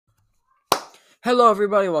Hello,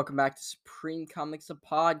 everybody. Welcome back to Supreme Comics, a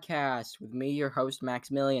podcast with me, your host,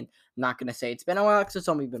 Maximilian. I'm not going to say it's been a while because it's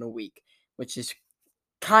only been a week, which is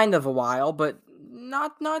kind of a while, but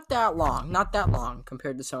not that long. Not that long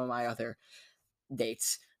compared to some of my other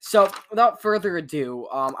dates. So, without further ado,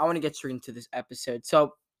 I want to get straight into this episode.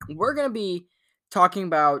 So, we're going to be talking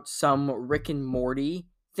about some Rick and Morty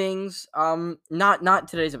things. Not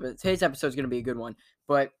today's episode. Today's episode is going to be a good one,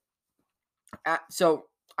 but so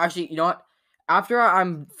actually, you know what? After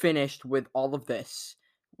I'm finished with all of this,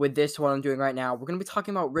 with this what I'm doing right now, we're gonna be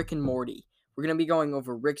talking about Rick and Morty. We're gonna be going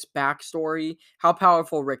over Rick's backstory, how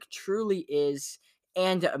powerful Rick truly is,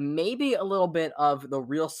 and maybe a little bit of the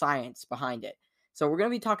real science behind it. So we're gonna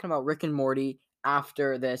be talking about Rick and Morty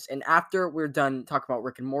after this, and after we're done talking about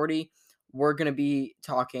Rick and Morty, we're gonna be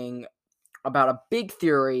talking about a big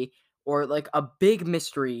theory or like a big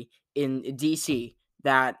mystery in DC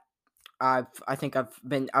that I've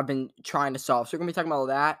been trying to solve. So we're gonna be talking about all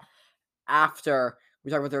that after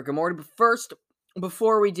we talk about the Rick and Morty. But first,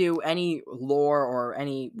 before we do any lore or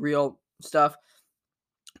any real stuff,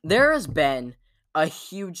 there has been a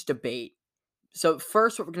huge debate. So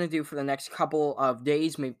first, what we're gonna do for the next couple of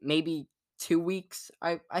days, maybe 2 weeks,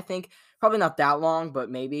 I think, probably not that long,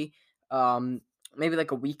 but maybe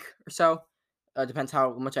like a week or so. Depends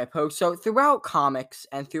how much I post. So throughout comics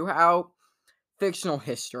and throughout fictional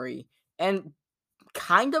history and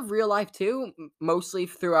kind of real life too, mostly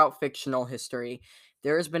throughout fictional history,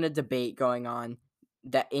 there has been a debate going on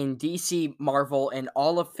that in DC, Marvel, and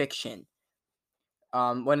all of fiction,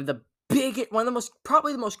 one of the most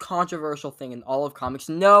probably the most controversial thing in all of comics.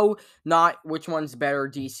 No, not which one's better,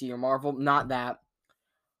 DC or Marvel, not that.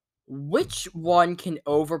 Which one can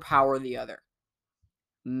overpower the other?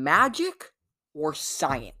 Magic or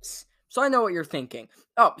science? So I know what you're thinking.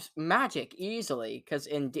 Oh, magic easily, because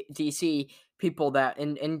in DC, people that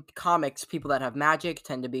in comics, people that have magic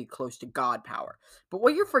tend to be close to god power. But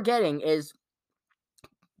what you're forgetting is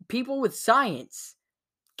people with science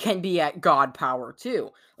can be at god power too.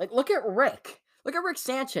 Like look at Rick. Look at Rick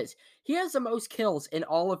Sanchez. He has the most kills in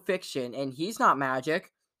all of fiction, and he's not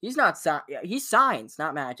magic. He's not he's science,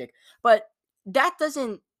 not magic. But that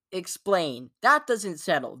doesn't explain. That doesn't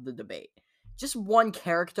settle the debate. Just one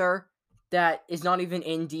character that is not even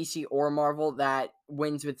in DC or Marvel that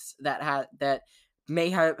wins with that may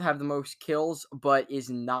have the most kills, but is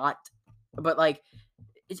not. But like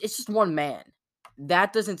it's just one man.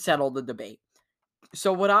 That doesn't settle the debate.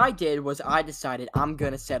 So what I did was I decided I'm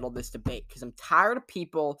going to settle this debate because I'm tired of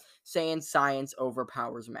people saying science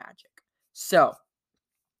overpowers magic. So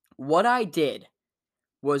what I did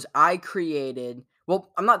was I created,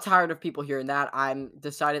 well, I'm not tired of people hearing that. I'm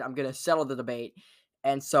decided I'm going to settle the debate.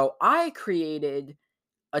 And so I created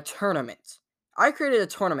a tournament. I created a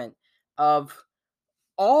tournament of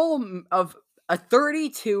of a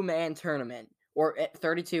 32 man tournament or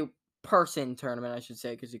 32 person tournament, I should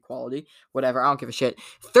say, because equality, whatever. I don't give a shit.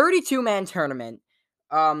 32 man tournament,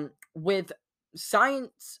 with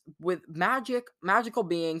science, with magical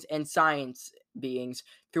beings, and science beings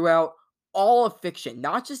throughout all of fiction,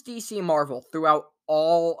 not just DC and Marvel, throughout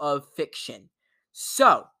all of fiction.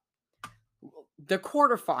 So the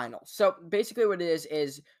quarterfinals. So basically, what it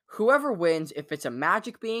is whoever wins. If it's a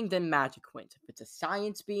magic being, then magic wins. If it's a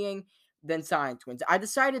science being, then science wins. I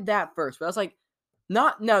decided that first, but I was like,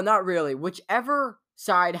 not really. Whichever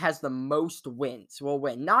side has the most wins will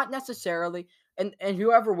win. Not necessarily, and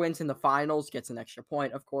whoever wins in the finals gets an extra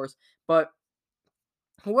point, of course. But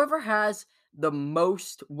whoever has the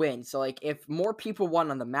most wins. So like if more people won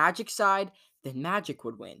on the magic side, then magic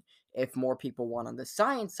would win. If more people won on the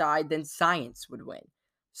science side, then science would win.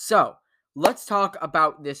 So let's talk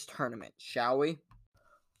about this tournament, shall we?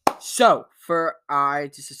 So for I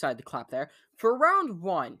just decided to clap there. For round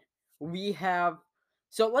one, we have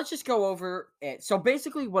so let's just go over it. So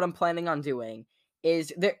basically what I'm planning on doing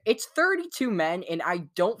is there it's 32 men, and I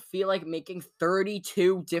don't feel like making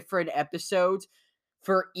 32 different episodes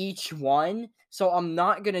for each one. So I'm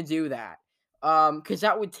not gonna do that. Because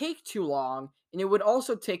that would take too long, and it would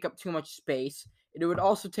also take up too much space. And it would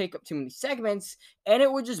also take up too many segments, and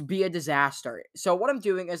it would just be a disaster. So what I'm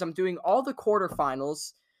doing is I'm doing all the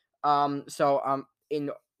quarterfinals.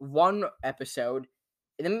 In one episode,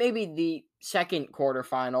 and then maybe the second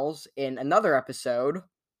quarterfinals in another episode.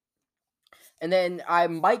 And then I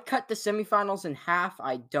might cut the semifinals in half.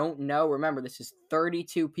 I don't know. Remember, this is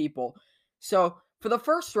 32 people. So for the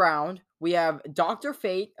first round, we have Dr.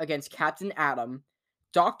 Fate against Captain Atom,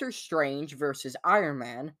 Doctor Strange versus Iron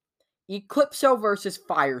Man, Eclipso versus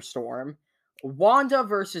Firestorm, Wanda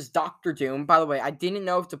versus Doctor Doom. By the way, I didn't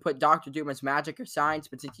know if to put Doctor Doom as magic or science,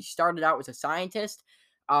 but since he started out as a scientist,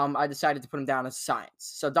 I decided to put him down as science.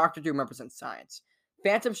 So Doctor Doom represents science.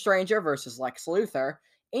 Phantom Stranger versus Lex Luthor.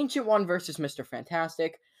 Ancient One versus Mr.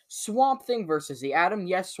 Fantastic. Swamp Thing versus the Atom.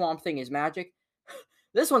 Yes, Swamp Thing is magic.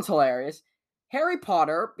 This one's hilarious. Harry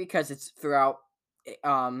Potter, because it's throughout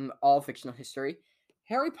all fictional history.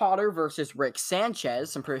 Harry Potter versus Rick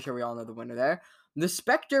Sanchez. I'm pretty sure we all know the winner there. The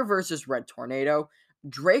Spectre versus Red Tornado.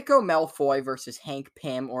 Draco Malfoy versus Hank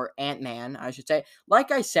Pym, or Ant-Man, I should say.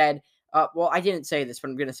 Like I said, well, I didn't say this, but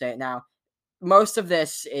I'm going to say it now. Most of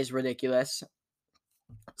this is ridiculous.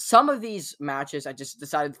 Some of these matches, I just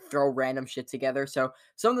decided to throw random shit together, so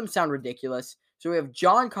some of them sound ridiculous. So we have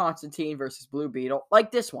John Constantine versus Blue Beetle,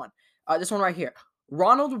 like this one. This one right here.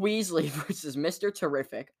 Ronald Weasley versus Mr.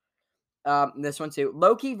 Terrific. This one too.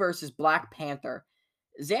 Loki versus Black Panther.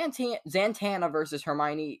 Zantana versus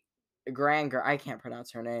Hermione Granger. I can't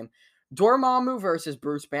pronounce her name. Dormammu versus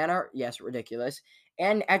Bruce Banner. Yes, ridiculous.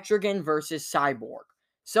 And Etrigan versus Cyborg.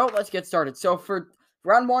 So let's get started. So for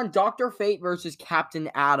round one, Dr. Fate versus Captain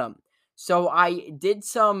Atom. So I did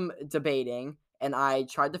some debating and I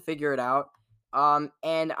tried to figure it out.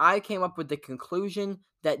 And I came up with the conclusion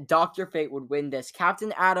that Dr. Fate would win this.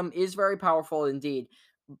 Captain Atom is very powerful indeed.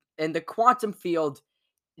 And the quantum field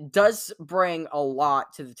does bring a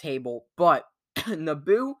lot to the table, but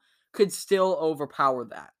Naboo could still overpower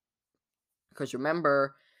that. Because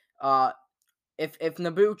remember, if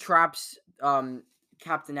Naboo traps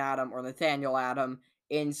Captain Atom or Nathaniel Atom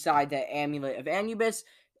inside the amulet of Anubis,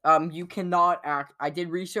 you cannot act. I did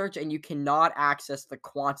research, and you cannot access the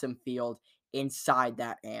quantum field inside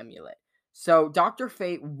that amulet. So Doctor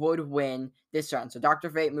Fate would win this round. So Doctor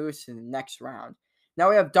Fate moves to the next round. Now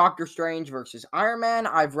we have Doctor Strange versus Iron Man.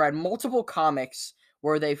 I've read multiple comics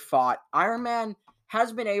where they fought. Iron Man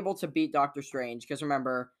has been able to beat Doctor Strange because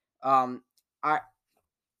remember, I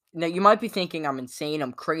now you might be thinking I'm insane,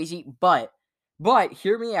 I'm crazy, but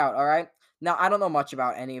hear me out, all right? Now I don't know much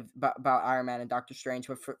about about Iron Man and Doctor Strange,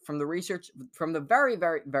 but from the research, from the very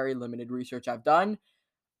very very limited research I've done,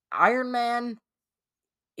 Iron Man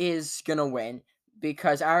is gonna win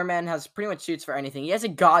because Iron Man has pretty much suits for anything. He has a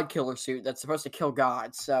God Killer suit that's supposed to kill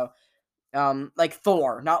gods, so like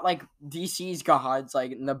Thor, not like DC's gods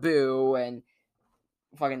like Naboo and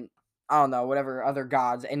fucking I don't know whatever other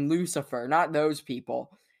gods and Lucifer, not those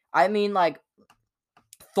people. I mean like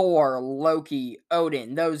Thor, Loki,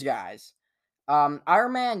 Odin, those guys.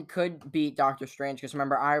 Iron Man could beat Doctor Strange because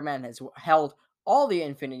remember, Iron Man has held all the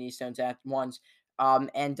Infinity Stones at once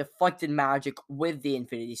and deflected magic with the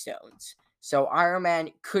Infinity Stones. So Iron Man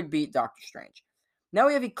could beat Doctor Strange. Now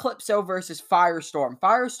we have Eclipso versus Firestorm.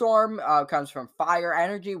 Firestorm comes from fire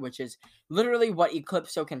energy, which is literally what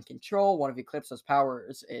Eclipso can control. One of Eclipso's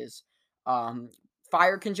powers is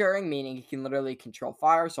fire conjuring, meaning he can literally control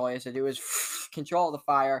fire. So all he has to do is control the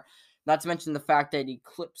fire. Not to mention the fact that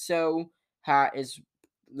Eclipso is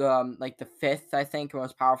like the fifth, I think,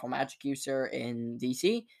 most powerful magic user in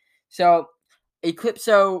DC. So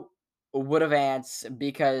Eclipso would advance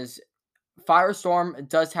because Firestorm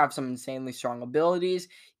does have some insanely strong abilities.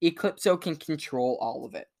 Eclipso can control all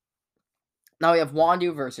of it. Now we have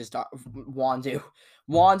Wanda versus Doctor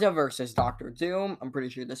Doom. I'm pretty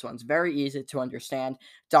sure this one's very easy to understand.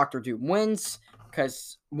 Doctor Doom wins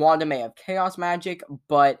because Wanda may have chaos magic,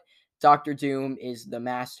 but Doctor Doom is the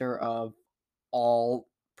master of all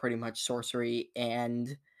pretty much sorcery and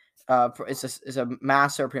is a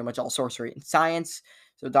master of pretty much all sorcery and science.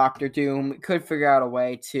 So Doctor Doom could figure out a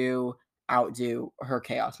way to outdo her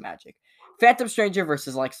chaos magic. Phantom Stranger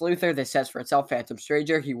versus Lex Luthor. This says for itself. Phantom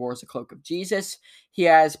Stranger. He wears a cloak of Jesus. He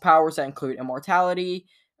has powers that include immortality,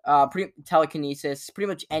 telekinesis, pretty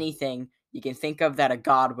much anything you can think of that a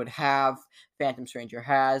god would have. Phantom Stranger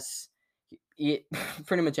has.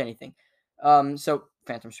 Pretty much anything. So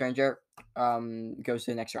Phantom Stranger goes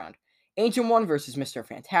to the next round. Ancient One versus Mr.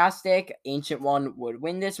 Fantastic. Ancient One would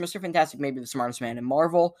win this. Mr. Fantastic may be the smartest man in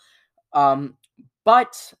Marvel.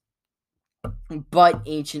 But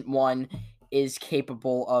Ancient One is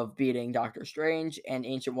capable of beating Doctor Strange, and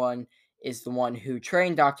Ancient One is the one who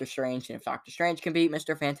trained Doctor Strange, and if Doctor Strange can beat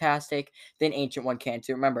Mr. Fantastic, then Ancient One can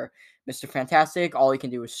too. Remember, Mr. Fantastic, all he can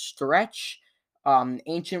do is stretch.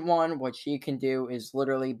 Ancient One, what she can do is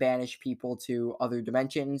literally banish people to other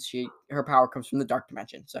dimensions. Her power comes from the dark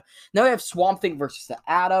dimension. So now we have Swamp Thing versus the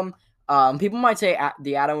Atom. People might say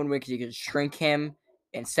the Atom would win because you can shrink him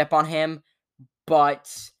and step on him,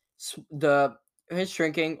 but his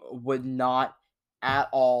shrinking would not at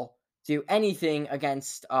all do anything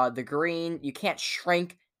against the green. You can't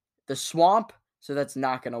shrink the swamp, so that's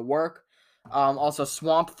not gonna work. Also,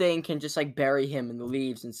 Swamp Thing can just like bury him in the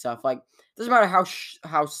leaves and stuff. Like doesn't matter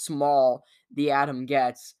how small the atom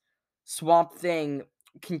gets, Swamp Thing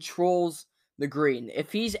controls the green.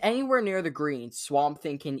 If he's anywhere near the green, Swamp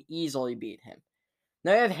Thing can easily beat him.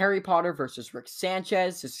 Now you have Harry Potter versus Rick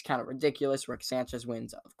Sanchez. This is kind of ridiculous. Rick Sanchez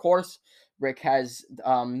wins, of course. Rick has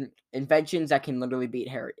inventions that can literally beat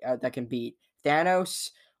that can beat Thanos.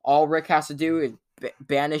 All Rick has to do is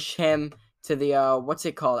banish him to the what's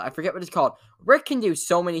it called? I forget what it's called. Rick can do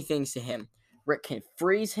so many things to him. Rick can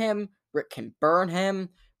freeze him. Rick can burn him.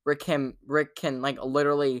 Rick can like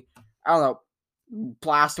literally, I don't know,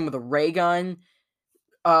 blast him with a ray gun.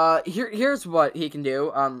 Here's what he can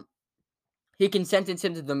do. He can sentence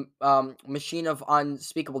him to the machine of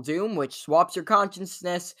unspeakable doom, which swaps your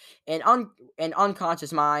consciousness and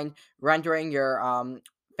unconscious mind, rendering your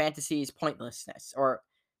fantasies pointlessness. Or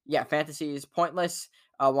yeah, fantasies pointless.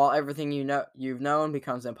 While everything you've known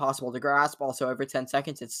becomes impossible to grasp. Also, every 10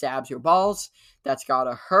 seconds it stabs your balls. That's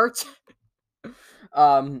gotta hurt.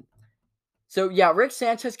 um, so yeah, Rick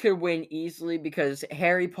Sanchez could win easily because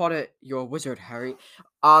Harry Potter, you're a wizard, Harry.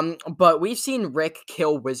 But we've seen Rick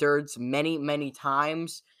kill wizards many, many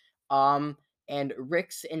times. Um, and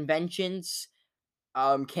Rick's inventions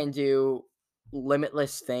can do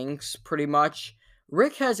limitless things pretty much.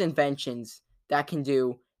 Rick has inventions that can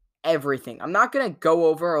do everything. I'm not gonna go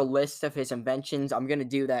over a list of his inventions. I'm gonna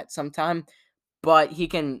do that sometime, but he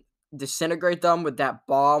can disintegrate them with that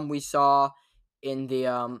bomb we saw in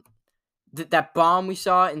the that bomb we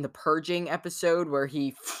saw in the Purging episode where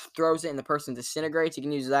he throws it and the person disintegrates. You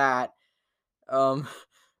can use that, um,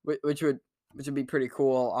 which would be pretty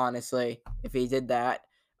cool, honestly, if he did that.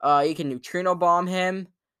 You can neutrino bomb him.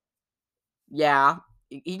 Yeah,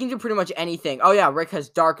 he can do pretty much anything. Oh yeah, Rick has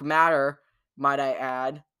dark matter, might I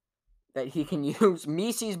add, that he can use.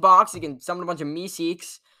 Mises box. He can summon a bunch of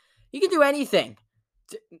Meeseeks. He can do anything.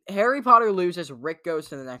 Harry Potter loses. Rick goes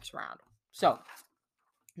to the next round. So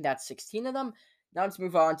that's 16 of them. Now let's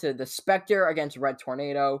move on to the Spectre against Red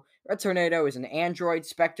Tornado. Red Tornado is an android.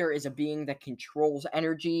 Spectre is a being that controls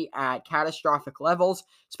energy at catastrophic levels.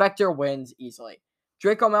 Spectre wins easily.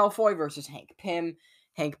 Draco Malfoy versus Hank Pym.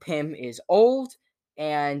 Hank Pym is old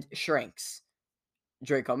and shrinks.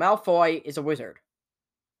 Draco Malfoy is a wizard.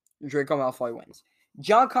 Draco Malfoy wins.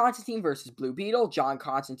 John Constantine versus Blue Beetle. John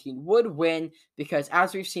Constantine would win because,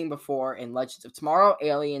 as we've seen before in Legends of Tomorrow,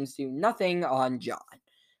 aliens do nothing on John.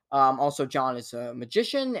 Also, John is a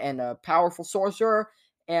magician and a powerful sorcerer,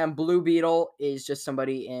 and Blue Beetle is just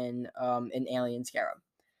somebody in an alien scarab.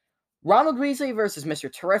 Ronald Weasley versus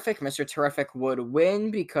Mr. Terrific. Mr. Terrific would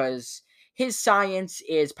win because his science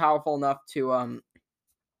is powerful enough to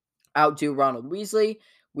outdo Ronald Weasley.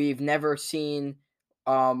 We've never seen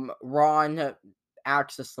Ron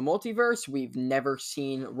access the multiverse. We've never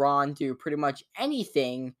seen Ron do pretty much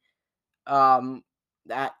anything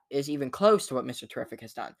that is even close to what Mr. Terrific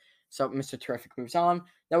has done. So Mr. Terrific moves on.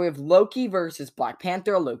 Now we have Loki versus Black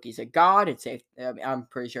Panther. Loki's a god. It's safe. I'm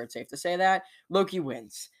pretty sure it's safe to say that. Loki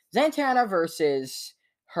wins. Zatanna versus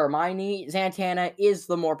Hermione. Zatanna is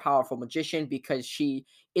the more powerful magician because she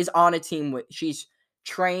is on a team with. She's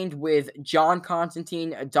trained with John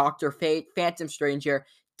Constantine, Doctor Fate, Phantom Stranger,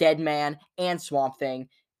 Deadman, and Swamp Thing.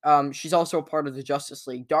 She's also a part of the Justice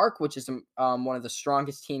League Dark, which is one of the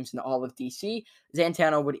strongest teams in all of DC.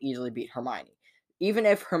 Zatanna would easily beat Hermione. Even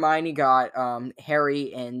if Hermione got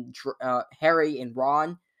Harry and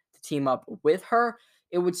Ron to team up with her,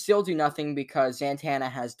 it would still do nothing because Zatanna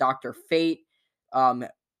has Doctor Fate,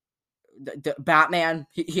 Batman.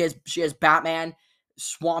 She has Batman,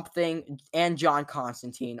 Swamp Thing, and John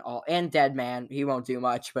Constantine, and Deadman. He won't do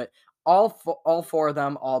much, but all four of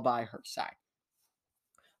them all by her side.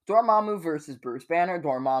 Dormammu versus Bruce Banner.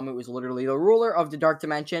 Dormammu is literally the ruler of the Dark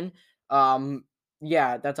Dimension.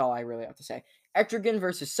 Yeah, that's all I really have to say. Etrigan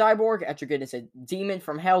versus Cyborg. Etrigan is a demon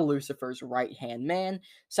from hell, Lucifer's right-hand man.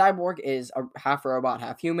 Cyborg is a half robot,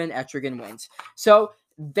 half human. Etrigan wins. So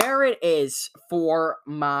there it is for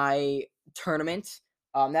my tournament.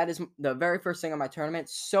 That is the very first thing on my tournament.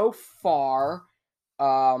 So far,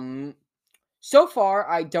 I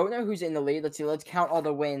don't know who's in the lead. Let's see. Let's count all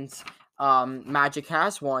the wins. Magic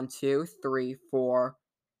has 1, 2, 3, 4,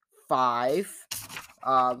 5.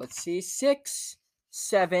 Let's see, 6,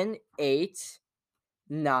 7, 8,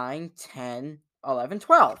 9, 10, 11,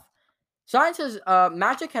 12. Science has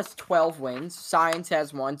Magic has 12 wins. Science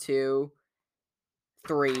has 1, 2,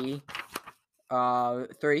 3.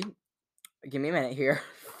 3. Give me a minute here.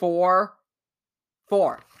 4.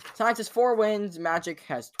 Science has 4 wins. Magic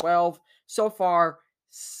has 12. So far,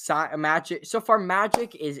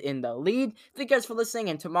 Magic is in the lead. Thank you guys for listening,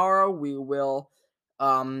 and tomorrow we will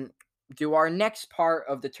do our next part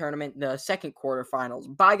of the tournament, the second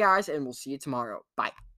quarterfinals. Bye guys, and we'll see you tomorrow. Bye.